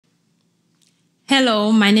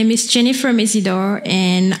Hello, my name is Jennifer Mesidor,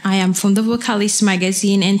 and I am from the Vocalist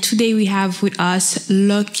magazine. And today we have with us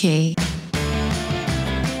Lukay.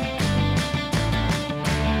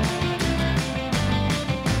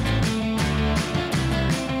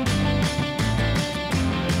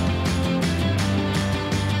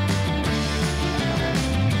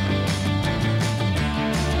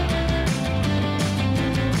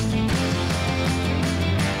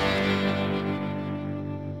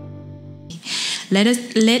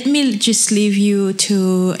 Let me just leave you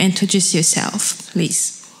to introduce yourself,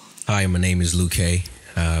 please. Hi, my name is Lukay,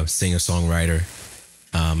 singer-songwriter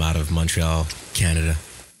out of Montreal, Canada.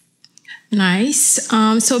 Nice.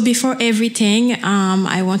 So before everything,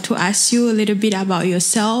 I want to ask you a little bit about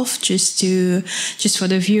yourself, just for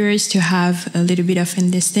the viewers to have a little bit of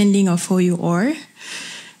understanding of who you are.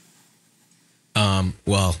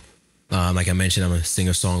 Like I mentioned, I'm a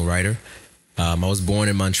singer-songwriter. I was born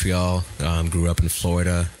in Montreal, grew up in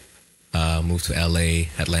Florida, moved to LA,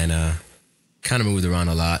 Atlanta, kind of moved around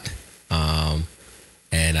a lot.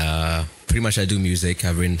 Pretty much I do music.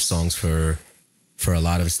 I've written songs for a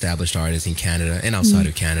lot of established artists in Canada and outside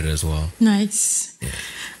of Canada as well. Nice. Yeah.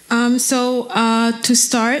 To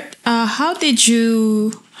start, how did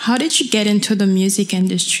you get into the music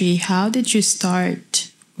industry? How did you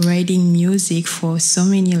start writing music for so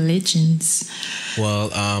many legends?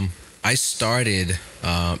 Well, I started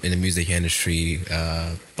in the music industry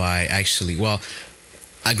by I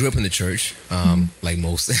grew up in the church, like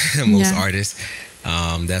most artists.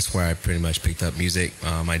 That's where I pretty much picked up music.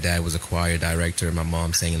 My dad was a choir director. My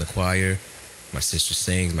mom sang in the choir. My sister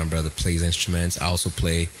sings. My brother plays instruments. I also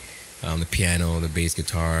play the piano, the bass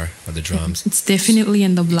guitar, or the drums. It's definitely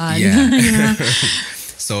in the blood. Yeah. Yeah.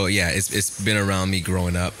 So yeah, it's been around me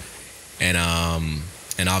growing up, and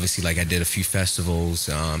obviously, like I did a few festivals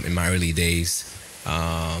in my early days,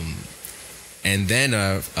 and then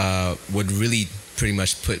what really pretty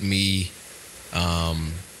much put me,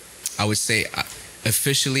 I would say,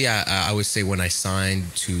 officially, I would say when I was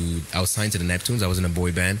signed to the Neptunes. I was in a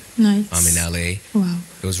boy band. Nice. In LA. Wow.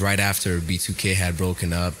 It was right after B2K had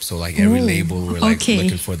broken up, so like every label were like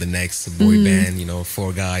looking for the next boy band. You know,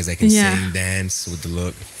 4 guys that can sing, dance with the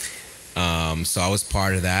look. So I was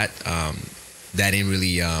part of that. That didn't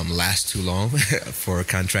really last too long for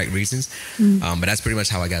contract reasons. But that's pretty much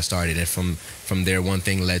how I got started. And from there, one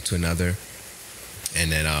thing led to another. And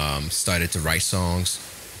then started to write songs.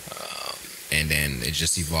 And then it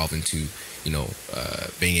just evolved into,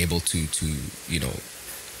 being able to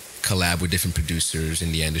collab with different producers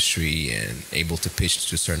in the industry and able to pitch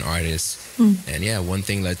to certain artists. And yeah, one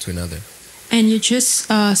thing led to another. And you just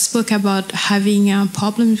spoke about having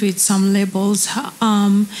problems with some labels.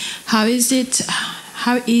 How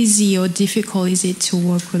easy or difficult is it to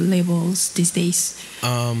work with labels these days?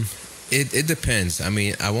 It depends. I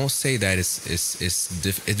mean, I won't say that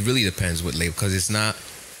it really depends what label, because it's not,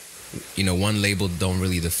 one label don't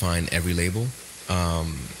really define every label.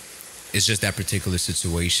 It's just that particular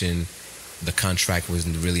situation. The contract was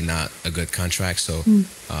really not a good contract, so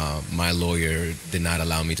my lawyer did not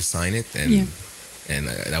allow me to sign it, and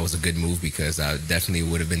that was a good move, because I definitely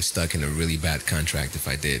would have been stuck in a really bad contract if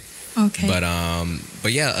I did. Okay.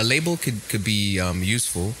 But yeah, a label could be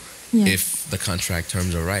useful if the contract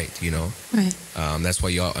terms are right. Right. That's why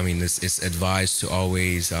it's advised to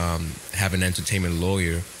always have an entertainment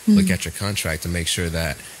lawyer look at your contract to make sure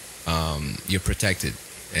that you're protected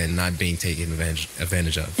and not being taken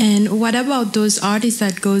advantage of. And what about those artists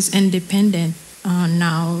that goes independent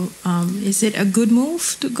now? Is it a good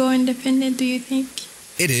move to go independent, do you think?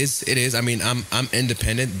 It is. I mean, I'm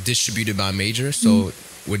independent, distributed by a major. So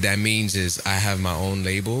what that means is I have my own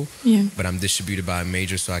label, but I'm distributed by a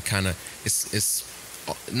major. So I kind of, it's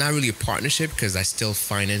not really a partnership, because I still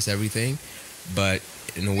finance everything. But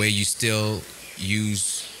in a way, you still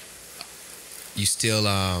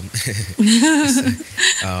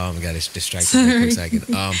got distracted for a quick second.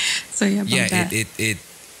 Sorry about that.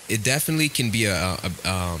 It definitely can be a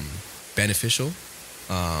beneficial,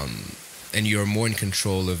 and you're more in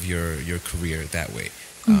control of your career that way.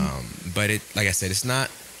 But like I said, it's not,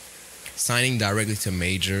 signing directly to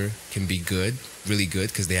major can be good, really good,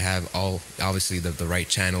 because they have obviously the right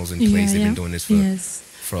channels in place. They've been doing this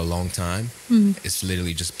for a long time. It's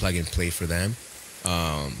literally just plug and play for them.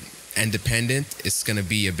 Independent, it's going to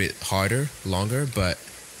be a bit harder, longer, but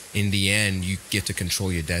in the end, you get to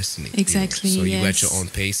control your destiny. Exactly. So you at your own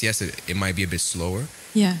pace. Yes, it might be a bit slower.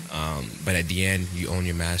 Yeah. But at the end, you own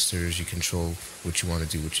your masters. You control what you want to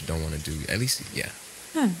do, what you don't want to do. At least, yeah.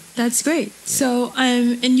 Yeah, that's great. So,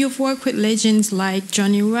 and you've worked with legends like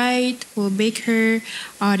Johnny Wright, Will Baker,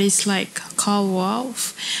 artists like Carl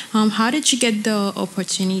Wolf. How did you get the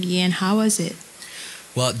opportunity, and how was it?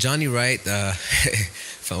 Well, Johnny Wright,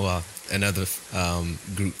 well, another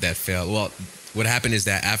group that failed. Well, what happened is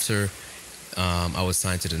that after I was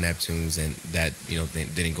signed to the Neptunes, and that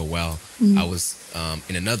didn't go well. I was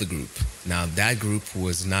in another group. Now that group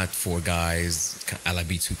was not four guys a la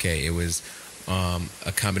B2K. It was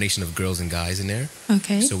a combination of girls and guys in there.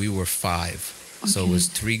 Okay. So we were five. Okay. So it was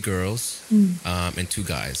three girls and two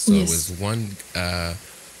guys. So Yes. it was one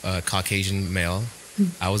Caucasian male.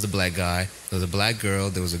 I was the black guy. There was a black girl.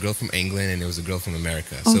 There was a girl from England, and there was a girl from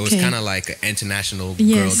America. So it was Okay. kind of like an international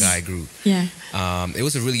Yes. girl-guy group. Yeah. It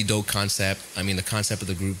was a really dope concept. I mean, the concept of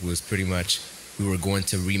the group was pretty much we were going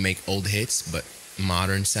to remake old hits, but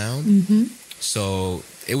modern sound. So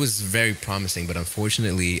it was very promising. But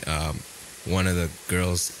unfortunately, one of the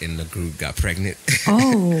girls in the group got pregnant.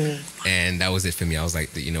 Oh. And that was it for me. I was like,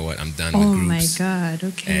 you know what? I'm done Oh with my groups. God.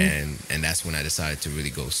 Okay. And that's when I decided to really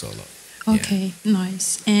go solo. Okay.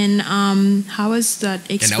 Nice. And how was that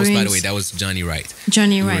experience? And that was, by the way, that was Johnny Wright.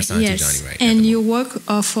 Johnny We were Wright. signed to Yes. Johnny Wright at And the you work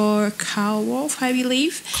for Carl Wolf, I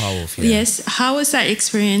believe. Carl Wolf, yeah. Yes. How was that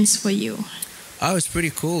experience for you? Oh, it was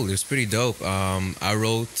pretty cool. It was pretty dope. I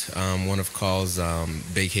wrote one of Carl's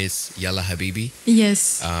big hits, Yalla Habibi.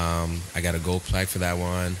 Yes. I got a gold plaque for that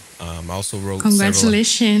one. I also wrote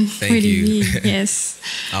Congratulations. Thank Really you. big. Yes.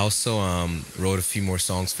 I also wrote a few more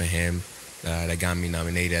songs for him that got me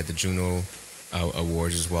nominated at the Juno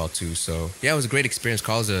Awards as well too. So yeah, it was a great experience.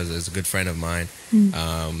 Carl's is a good friend of mine.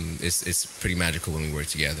 It's pretty magical when we work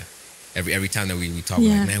together. Every time that we talk, we're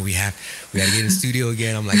like, man, we gotta get in the studio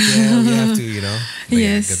again. I'm like, yeah, we have to, But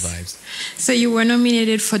Yes. yeah, good vibes. So you were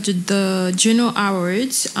nominated for the Juno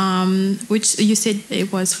Awards, which you said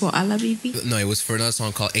it was for Ala Bibi? No, it was for another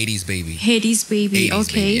song called 80s Baby. Hades Baby. 80s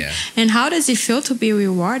Okay. Baby, yeah. And how does it feel to be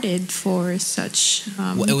rewarded for such?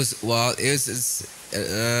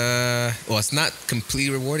 It's not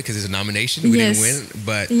completely rewarded because it's a nomination. We Yes. didn't win,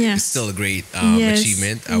 but Yes. it's still a great Yes.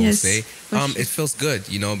 achievement, I would Yes, say. for sure. It feels good,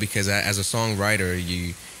 because as a songwriter,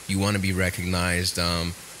 you want to be recognized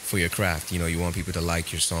for your craft. You want people to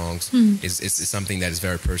like your songs. It's something that is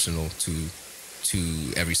very personal to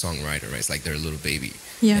every songwriter, right? It's like they're a little baby.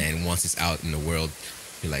 Yeah. And once it's out in the world,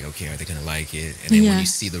 you're like, okay, are they going to like it? And then Yeah. when you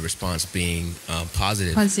see the response being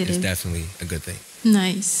positive, Positive. it's definitely a good thing.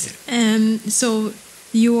 Nice. So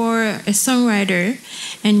you're a songwriter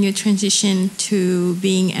and you transition to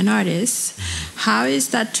being an artist. How is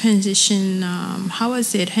that transition? How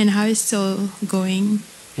was it, and how is it still going?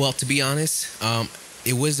 Well, to be honest,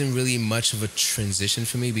 it wasn't really much of a transition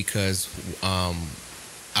for me because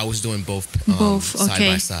I was doing both side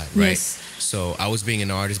okay. by side, right? Yes. So I was being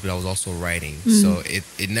an artist, but I was also writing. So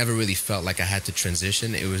it never really felt like I had to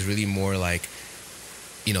transition. It was really more like,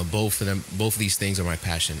 both of these things are my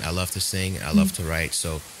passion. I love to sing, I love to write.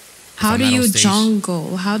 So if How I'm do not on you stage-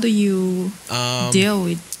 jungle? How do you deal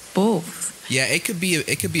with both? Yeah, it could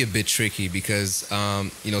be a bit tricky because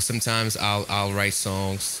sometimes I'll write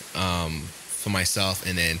songs for myself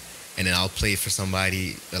and then I'll play it for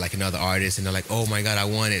somebody like another artist and they're like, oh my God, I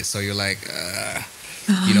want it. So you're like,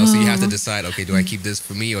 so you have to decide, okay, do I keep this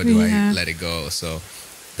for me or do I let it go? So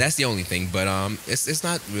that's the only thing, but it's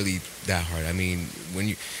not really that hard. I mean,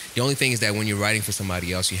 the only thing is that when you're writing for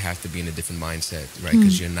somebody else, you have to be in a different mindset, right?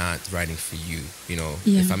 Because you're not writing for you.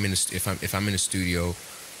 Yeah. If I'm in a studio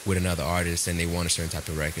with another artist and they want a certain type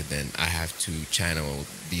of record, then I have to channel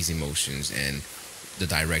these emotions and the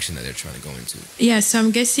direction that they're trying to go into. Yeah, so I'm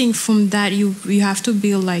guessing from that you have to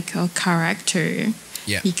build like a character.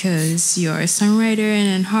 Yeah. Because you're a songwriter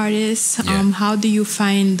and an artist. Yeah. How do you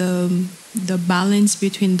find the balance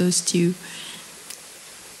between those two?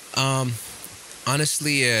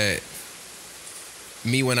 Honestly,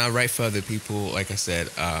 me when I write for other people, like I said,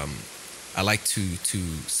 I like to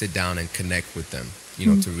sit down and connect with them.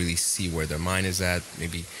 To really see where their mind is at.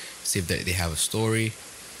 Maybe see if they have a story,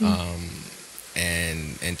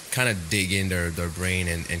 and kind of dig in their brain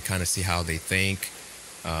and kind of see how they think.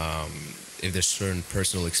 If there's certain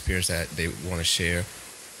personal experience that they want to share,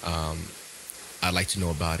 I'd like to know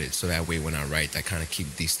about it. So that way when I write, I kind of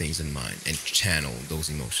keep these things in mind and channel those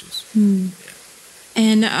emotions. Yeah.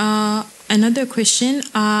 And another question,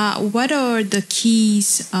 what are the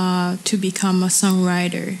keys to become a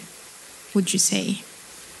songwriter, would you say?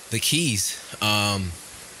 The keys to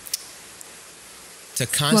For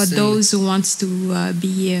constant... those who wants to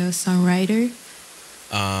be a songwriter?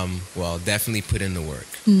 Well, definitely put in the work.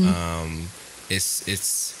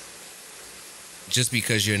 It's just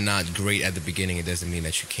because you're not great at the beginning, it doesn't mean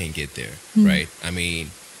that you can't get there, right? I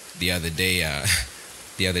mean, the other day,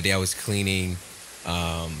 I was cleaning.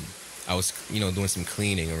 I was, doing some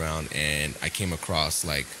cleaning around, and I came across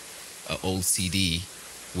like an old CD,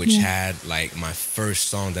 which had like my first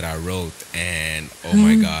song that I wrote, and oh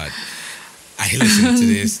my god, I listened to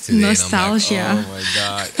this today, Nostalgia. and I'm like, oh my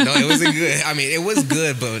god, no, it wasn't good. I mean, it was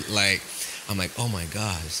good, but like, I'm like, oh my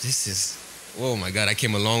gosh, this is. Oh my God, I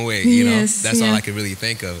came a long way, Yes, That's all I could really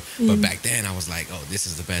think of. But back then I was like, oh, this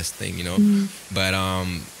is the best thing,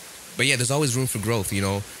 But yeah, there's always room for growth,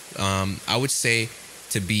 I would say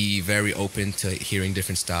to be very open to hearing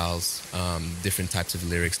different styles, different types of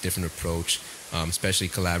lyrics, different approach, especially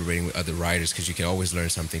collaborating with other writers, because you can always learn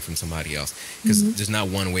something from somebody else. Because there's not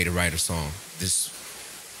one way to write a song.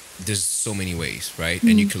 There's so many ways, right?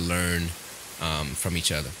 And you can learn from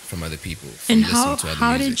each other, from other people, from And listening to other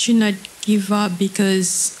how music. did you not give up? Because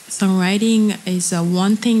songwriting is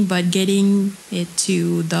one thing, but getting it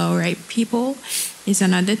to the right people is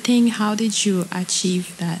another thing. How did you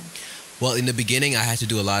achieve that? Well, in the beginning, I had to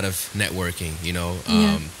do a lot of networking.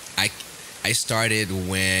 I started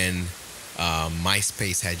when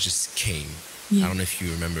MySpace had just came. I don't know if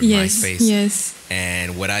you remember MySpace. Yes.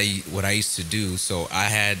 And what I used to do, so I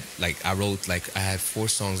had I had 4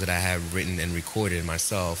 songs that I had written and recorded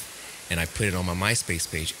myself, and I put it on my MySpace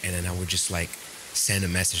page, and then I would just like send a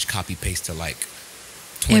message, copy paste to like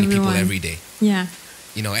 20 people every day. Yeah.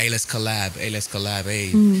 Hey, let's collab. Hey,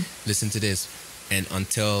 listen to this. And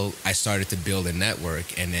until I started to build a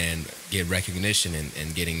network and then get recognition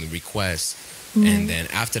and getting requests. And then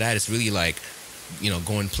after that, it's really like,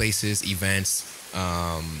 going places, events,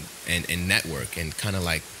 and network, and kind of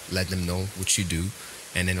like let them know what you do.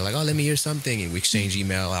 And then they're like, oh, let me hear something. And we exchange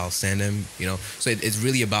email, I'll send them, So it's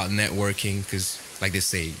really about networking, because like they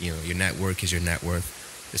say, your network is your net worth.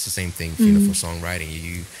 It's the same thing, for songwriting.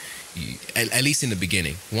 You at least in the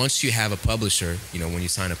beginning, once you have a publisher, when you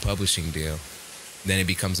sign a publishing deal, then it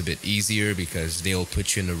becomes a bit easier, because they'll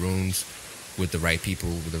put you in the rooms with the right people,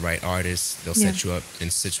 with the right artists. They'll set you up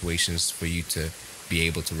in situations for you to be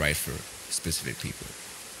able to write for specific people.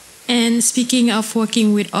 And speaking of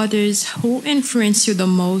working with others, who influenced you the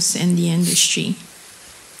most in the industry?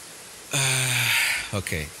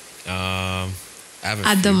 Okay. I have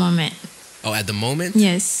at the moment. Oh, at the moment?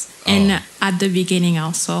 Yes. And at the beginning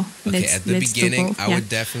also. Okay, at the beginning, I would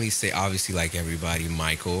definitely say, obviously, like everybody,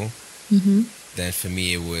 Michael. Then for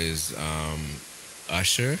me, it was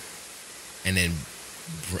Usher. And then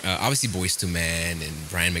obviously Boyz II Men and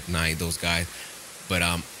Brian McKnight, those guys. But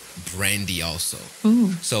Brandy also.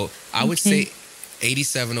 Ooh, so I would say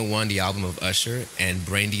 8701, the album of Usher, and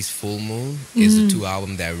Brandy's Full Moon is the 2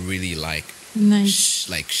 albums that really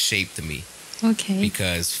shaped me. Okay.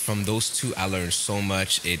 Because from those 2, I learned so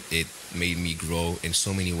much. It made me grow in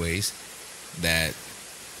so many ways that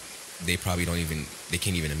they probably they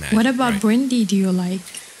can't even imagine. What about Brandy do you like?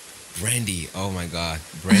 Brandy, oh my God.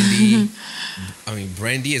 Brandy, I mean,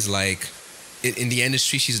 Brandy is like, in the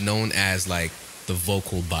industry, she's known as like the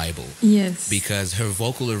vocal Bible. Yes. Because her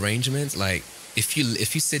vocal arrangements, like, if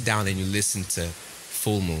you sit down and you listen to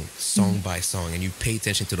Full Moon, song by song, and you pay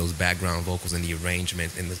attention to those background vocals and the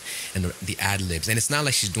arrangement and the ad-libs, and it's not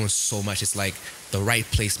like she's doing so much, it's like the right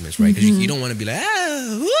placements, right? Because you don't want to be like,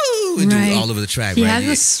 woo, and do it all over the track, she right? Has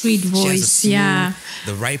a sweet voice, the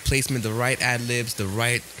right placement, the right ad-libs, the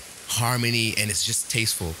right harmony, and it's just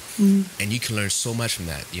tasteful, and you can learn so much from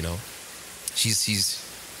that. She's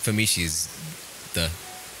for me, she's the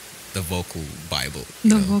vocal Bible,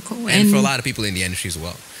 vocal, and for a lot of people in the industry as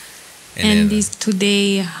well. And then,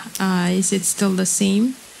 today, is it still the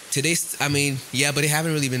same? Today's, I mean, yeah, but they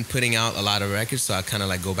haven't really been putting out a lot of records, so I kind of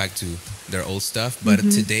like go back to their old stuff. But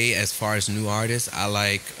today, as far as new artists, I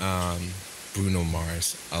like Bruno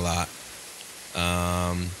Mars a lot.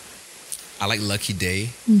 I like Lucky Day.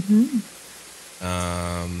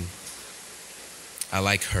 I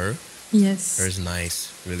like Her. Yes. Her's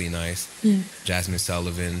nice, really nice. Yeah. Jasmine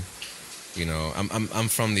Sullivan. I'm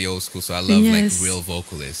from the old school, so I love like real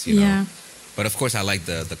vocalists. Yeah. But of course, I like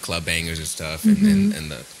the club bangers and stuff,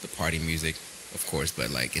 and the party music, of course. But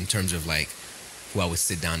like in terms of like who I would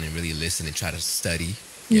sit down and really listen and try to study.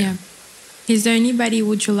 Yeah. Is there anybody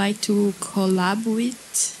would you like to collab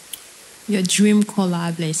with? Your dream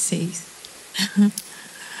collab, let's say.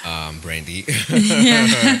 Brandy. Yeah,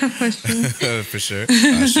 for sure. For sure.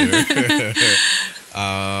 Sure.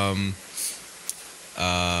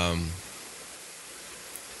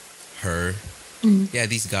 Her. Yeah,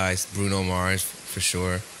 these guys, Bruno Mars, for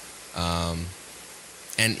sure.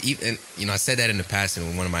 And even, I said that in the past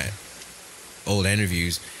in one of my old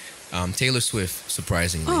interviews. Taylor Swift,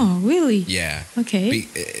 surprisingly. Oh, really? Yeah. Okay.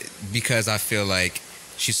 Because I feel like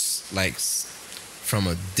she's like from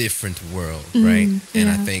a different world, right? And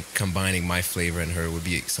I think combining my flavor and her would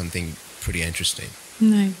be something pretty interesting.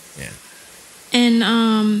 Nice. Yeah.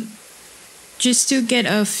 And just to get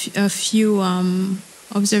a few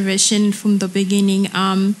observation from the beginning,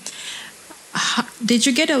 did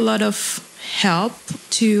you get a lot of help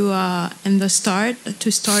to in the start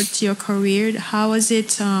to start your career? How was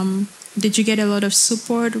it? Did you get a lot of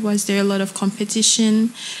support? Was there a lot of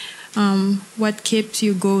competition? What kept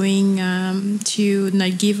you going to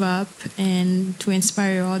not give up and to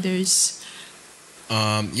inspire others?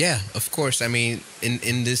 Yeah, of course. I mean,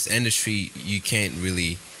 in this industry, you can't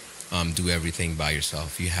really do everything by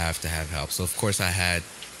yourself. You have to have help. So of course, I had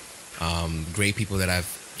great people that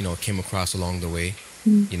I've came across along the way.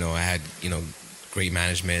 I had great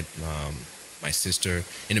management. My sister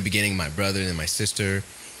in the beginning, my brother and my sister.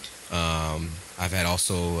 I've had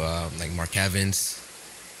also like Mark Evans,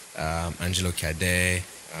 Angelo Cadet.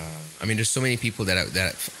 I mean, there's so many people that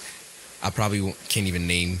I probably can't even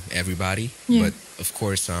name everybody. Yeah. But of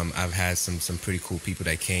course, I've had some pretty cool people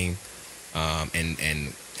that came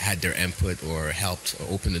and had their input or helped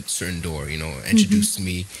or opened a certain door. Introduced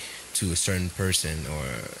me to a certain person or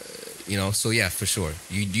so yeah, for sure.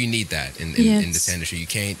 You need that in this industry. You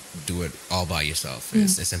can't do it all by yourself.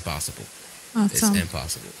 It's impossible. Awesome. It's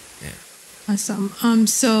impossible. Yeah. Awesome.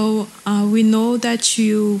 So we know that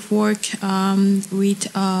you work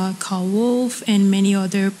with Carl Wolf and many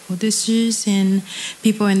other producers and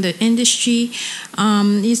people in the industry.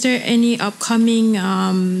 Is there any upcoming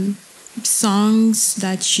songs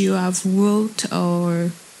that you have wrote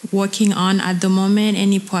or working on at the moment?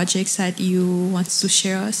 Any projects that you want to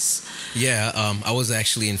share us? Yeah, I was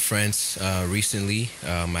actually in France recently.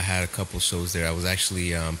 I had a couple shows there. I was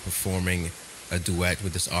actually performing a duet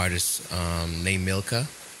with this artist named Milka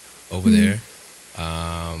over there,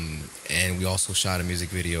 and we also shot a music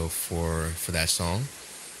video for that song.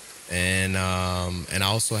 And I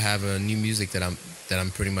also have a new music that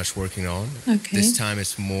I'm pretty much working on. Okay. This time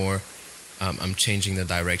it's more. I'm changing the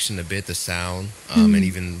direction a bit, the sound, and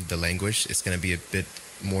even the language. It's gonna be a bit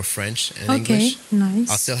more French and English. Nice.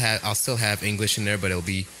 I'll still have English in there, but it'll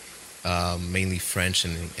be mainly French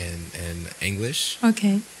and English.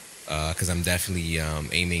 Okay. Because I'm definitely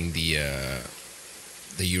aiming the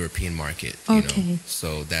European market. Okay.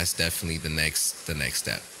 So that's definitely the next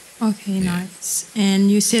step. Okay, nice. And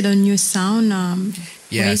you said a new sound.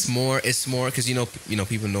 Yeah, it's more because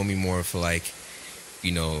people know me more for like,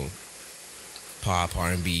 pop,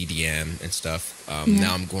 R&B, EDM, and stuff.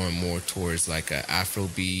 Now I'm going more towards like a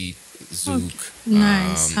Afrobeat, Zouk, okay.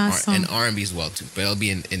 Nice, awesome. and R&B as well too. But it'll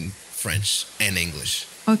be in French and English.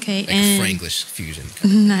 Okay, like a Franglish fusion.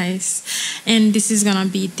 Nice. And this is gonna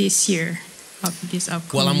be this year. This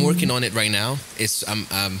upcoming. Well, I'm working on it right now. It's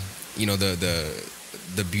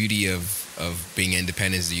the beauty of being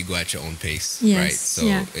independent is that you go at your own pace, right? So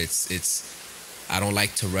it's I don't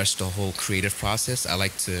like to rush the whole creative process. I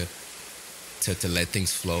like to let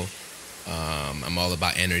things flow. I'm all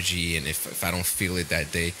about energy, and if I don't feel it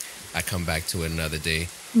that day, I come back to it another day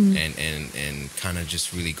and kind of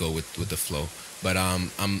just really go with the flow. But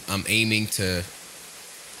I'm aiming to.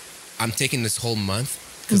 I'm taking this whole month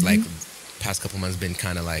because like past couple months been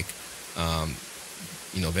kind of like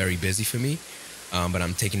very busy for me. But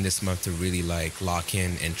I'm taking this month to really like lock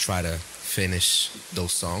in and try to finish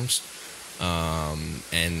those songs.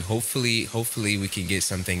 And hopefully we can get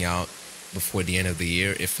something out before the end of the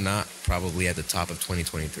year. If not, probably at the top of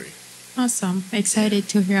 2023. Awesome. Excited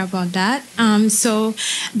to hear about that. So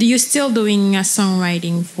do you still doing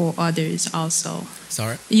songwriting for others also?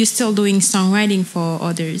 Sorry? You still doing songwriting for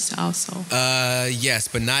others also? Yes,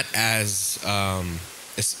 but not as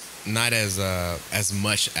it's not as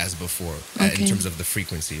much as before in terms of the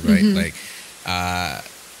frequency, right? Like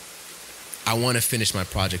I want to finish my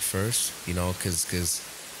project first, because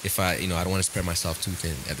if I don't want to spread myself too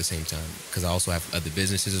thin at the same time, because I also have other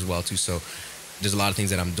businesses as well too. So there's a lot of things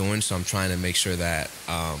that I'm doing, so I'm trying to make sure that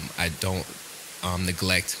I don't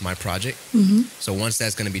neglect my project. So once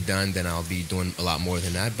that's going to be done, then I'll be doing a lot more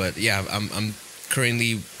than that. But yeah, I'm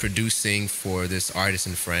currently producing for this artist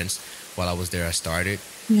in France. While I was there, I started.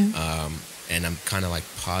 And I'm kind of like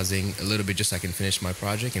pausing a little bit just so I can finish my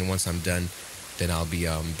project. And once I'm done, then I'll be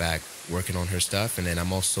back working on her stuff. And then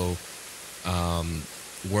I'm also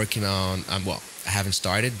working on, well, I haven't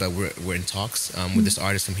started, but we're in talks with this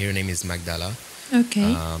artist from here. Her name is Magdala.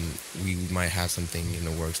 Okay. We might have something in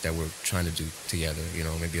the works that we're trying to do together,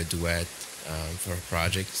 maybe a duet for a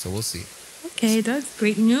project. So we'll see. Okay, that's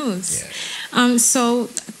great news. Yeah. So,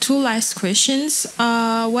 two last questions.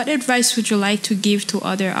 What advice would you like to give to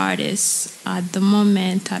other artists at the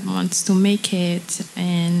moment that wants to make it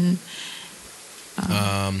and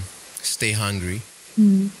Stay hungry.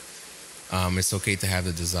 It's okay to have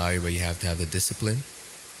the desire, but you have to have the discipline.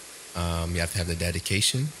 You have to have the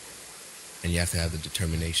dedication, and you have to have the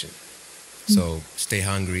determination. So stay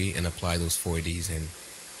hungry and apply those 4Ds, and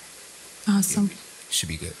awesome. it should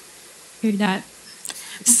be good. Hear that.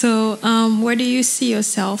 So, where do you see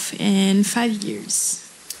yourself in 5 years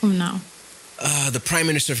from now? The Prime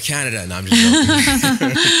Minister of Canada. No, I'm just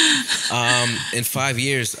joking. In 5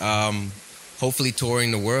 years, hopefully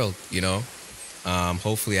touring the world, you know.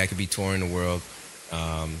 Hopefully I could be touring the world,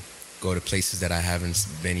 go to places that I haven't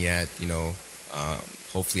been yet, you know.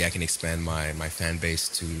 Hopefully I can expand my fan base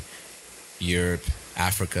to Europe,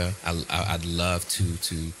 Africa. I'd love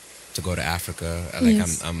to go to Africa. Like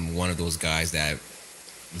Yes. I'm one of those guys that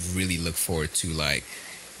really look forward to like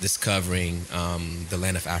discovering the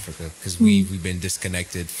land of Africa, because we've been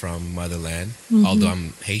disconnected from motherland. Although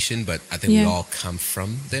I'm Haitian, but I think we Yeah. all come from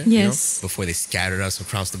there. Yes. You know, before they scattered us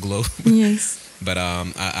across the globe. Yes. But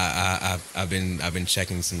I've been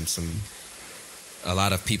checking a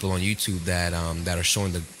lot of people on YouTube that are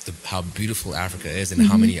showing the how beautiful Africa is, and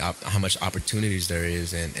how much opportunities there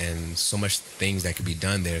is, and so much things that could be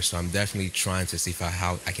done there. So I'm definitely trying to see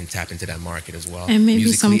how I can tap into that market as well, And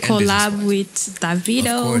maybe some musically and collab business-wise. with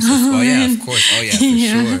Davido. Of course. Oh yeah, of course. Oh yeah, for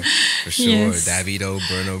Yeah. sure. For sure. Yes. Davido,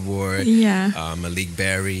 Burna Boy, Yeah. Malik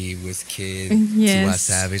Berry, Wizkid, Yes. Tiwa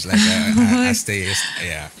Savage. Like I stay.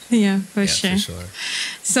 Yeah. Yeah, for Yeah, sure. for sure.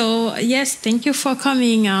 So, yes, thank you for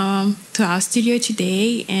coming to our studio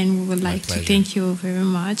today. And we would like to pleasure. thank you very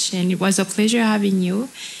much. And it was a pleasure having you.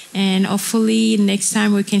 And hopefully, next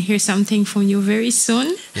time we can hear something from you very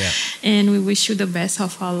soon. Yeah. And we wish you the best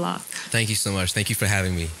of our luck. Thank you so much. Thank you for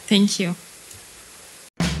having me. Thank you.